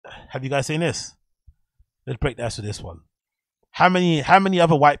Have you guys seen this? Let's break the ice with this one. How many of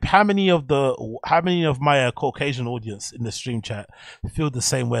my Caucasian audience in the stream chat feel the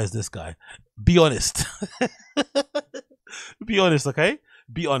same way as this guy? Be honest. Be honest, okay?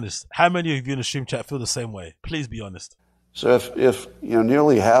 Be honest. How many of you in the stream chat feel the same way? Please be honest. So if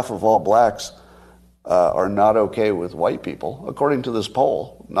nearly half of all blacks are not okay with white people, according to this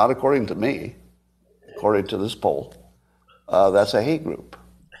poll, not according to me, according to this poll, that's a hate group.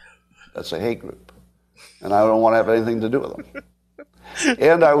 That's a hate group. And I don't want to have anything to do with them.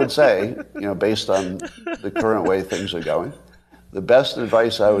 And I would say, based on the current way things are going, the best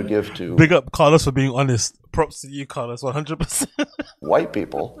advice I would give to... Big up Carlos for being honest. Props to you, Carlos, 100%. white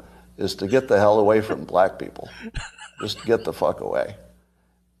people is to get the hell away from black people. Just get the fuck away.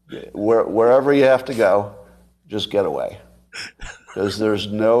 Wherever you have to go, just get away. Because there's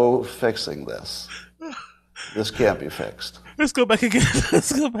no fixing this. This can't be fixed. Let's go back again.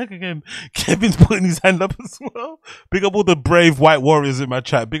 Let's go back again. Kevin's putting his hand up as well. Big up all the brave white warriors in my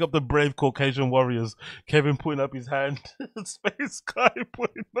chat. Big up the brave Caucasian warriors. Kevin putting up his hand. Space Guy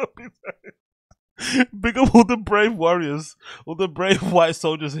putting up his hand. Big up all the brave warriors. All the brave white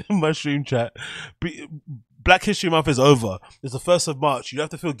soldiers in my stream chat. Black History Month is over. It's the 1st of March. You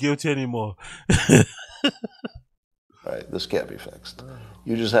don't have to feel guilty anymore. Right. This can't be fixed.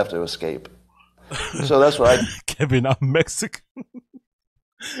 You just have to escape. So that's what I... Kevin, I'm Mexican.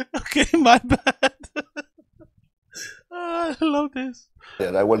 Okay, my bad. I love this.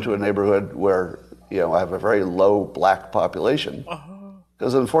 And I went to a neighborhood where, I have a very low black population.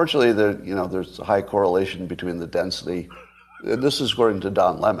 Because unfortunately, there's a high correlation between the density. And this is according to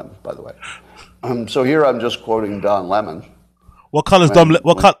Don Lemon, by the way. So here I'm just quoting Don Lemon. What color's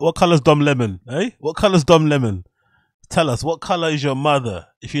what color's Dom Lemon? Eh? What color's Dom Lemon? Tell us, what color is your mother?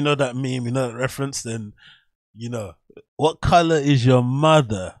 If you know that meme, you know that reference, then you know. What color is your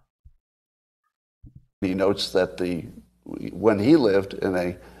mother? He notes that when he lived in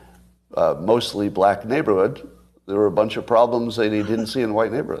a mostly black neighborhood, there were a bunch of problems that he didn't see in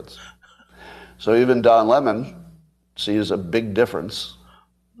white neighborhoods. So even Don Lemon sees a big difference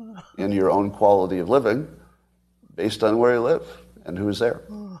in your own quality of living based on where you live and who's there.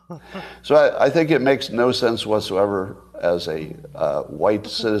 So I think it makes no sense whatsoever as a white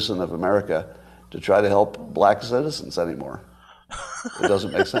citizen of America to try to help black citizens anymore. It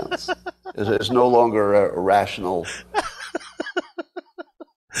doesn't make sense. It's no longer a rational...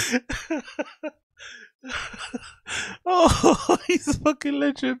 Oh, he's a fucking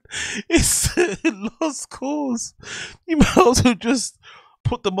legend. It's lost cause. You might also just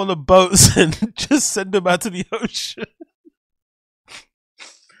put them on the boats and just send them out to the ocean.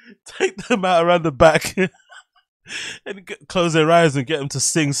 Take them out around the back and close their eyes and get them to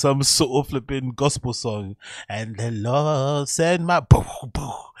sing some sort of flipping gospel song. And the Lord said my boo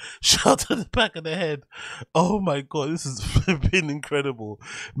boo shot to the back of the head. Oh my god, this has been incredible.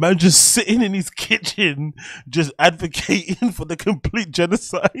 Man just sitting in his kitchen just advocating for the complete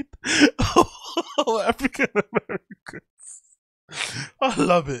genocide of African Americans. I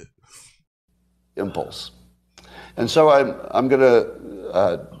love it. Impulse. And so I'm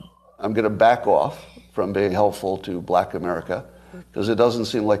gonna back off from being helpful to black America because it doesn't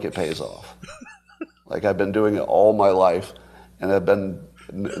seem like it pays off. Like I've been doing it all my life, and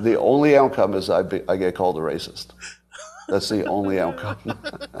the only outcome is I get called a racist. That's the only outcome.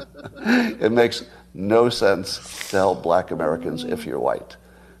 It makes no sense to help black Americans if you're white.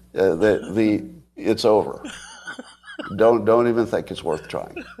 It's over. Don't even think it's worth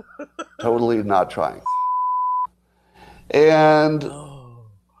trying. Totally not trying. And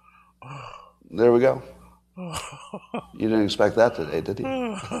there we go. You didn't expect that today, did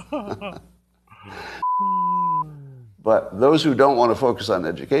you? But those who don't want to focus on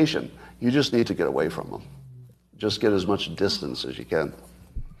education, you just need to get away from them. Just get as much distance as you can.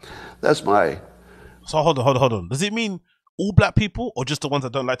 That's my... So hold on. Does it mean all black people or just the ones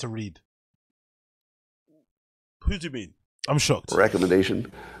that don't like to read? Who do you mean? I'm shocked.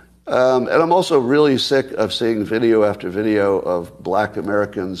 Recommendation. And I'm also really sick of seeing video after video of black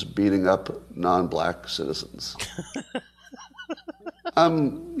Americans beating up non-black citizens. I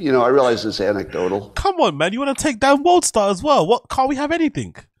realize it's anecdotal. Come on, man! You want to take down World Star as well? What? Can't we have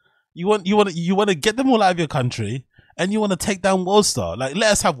anything? You want to get them all out of your country, and you want to take down World Star? Like,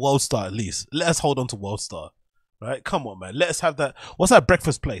 let us have World Star at least. Let us hold on to World Star, right? Come on, man! Let us have that. What's that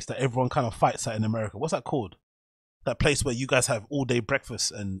breakfast place that everyone kind of fights at in America? What's that called? That place where you guys have all day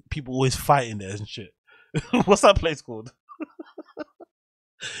breakfast and people always fighting there and shit. What's that place called?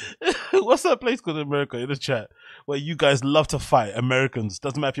 What's that place called in America in the chat where you guys love to fight? Americans,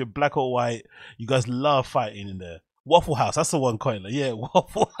 doesn't matter if you're black or white, you guys love fighting in there. Waffle House. That's the one, Coiler. Yeah,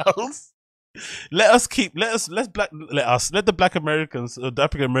 Waffle House. Let the Black Americans, the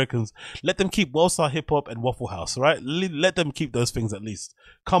African Americans, let them keep World Star Hip Hop and Waffle House, right? Let them keep those things at least.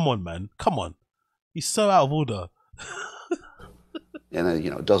 Come on, man. Come on. He's so out of order. And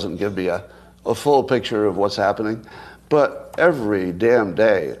it doesn't give me a full picture of what's happening. But every damn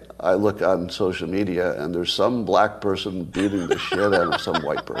day I look on social media and there's some black person beating the shit out of some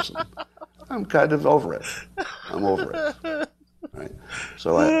white person. I'm kind of over it. I'm over it. Right?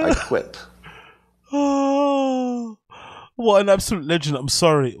 So I quit. Oh, what an absolute legend. I'm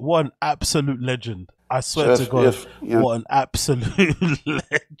sorry. What an absolute legend. I swear to God, what an absolute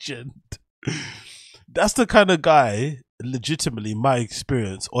legend. That's the kind of guy, legitimately, my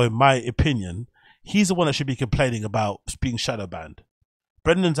experience, or in my opinion, he's the one that should be complaining about being shadow banned.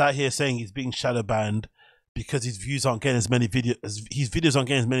 Brendan's out here saying he's being shadow banned because his views aren't getting as many videos, his videos aren't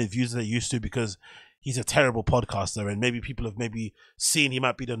getting as many views as they used to because he's a terrible podcaster, and maybe people have seen he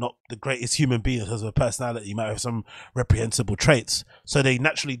might be not the greatest human being because of a personality. He might have some reprehensible traits, so they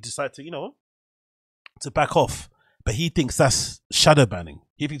naturally decide to to back off. But he thinks that's shadow banning.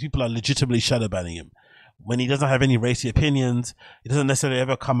 He thinks people are legitimately shadow banning him when he doesn't have any racy opinions. He doesn't necessarily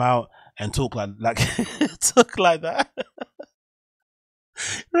ever come out and talk like talk like that.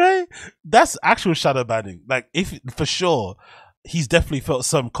 Right? That's actual shadow banning. Like, if for sure, he's definitely felt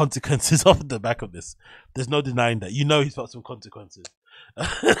some consequences off the back of this. There's no denying that. He's felt some consequences.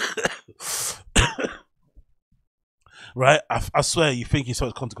 Right? I swear you think he's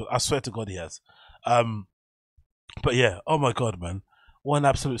felt consequences. I swear to God he has. But yeah, oh my God, man. What an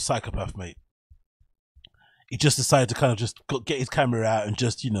absolute psychopath, mate. He just decided to kind of just get his camera out and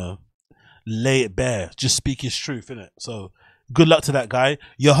just, lay it bare. Just speak his truth, innit? So good luck to that guy.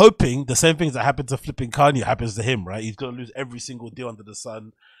 You're hoping the same things that happened to flipping Kanye happens to him, right? He's gonna lose every single deal under the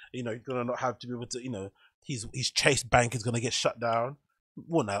sun. He's gonna not have to be able to, his Chase Bank is gonna get shut down.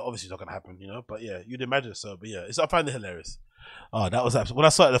 Well, no, obviously it's not gonna happen, But yeah, you'd imagine so. But yeah, I find it hilarious. Oh, that was absolutely. When I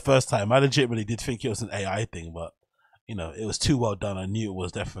saw it the first time, I legitimately did think it was an AI thing, but it was too well done. I knew it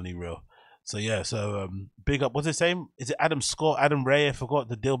was definitely real. So yeah, big up. What's his name? Is it Adam Scott, Adam Ray? I forgot,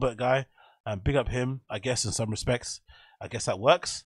 the Dilbert guy. Big up him, I guess, in some respects. I guess that works.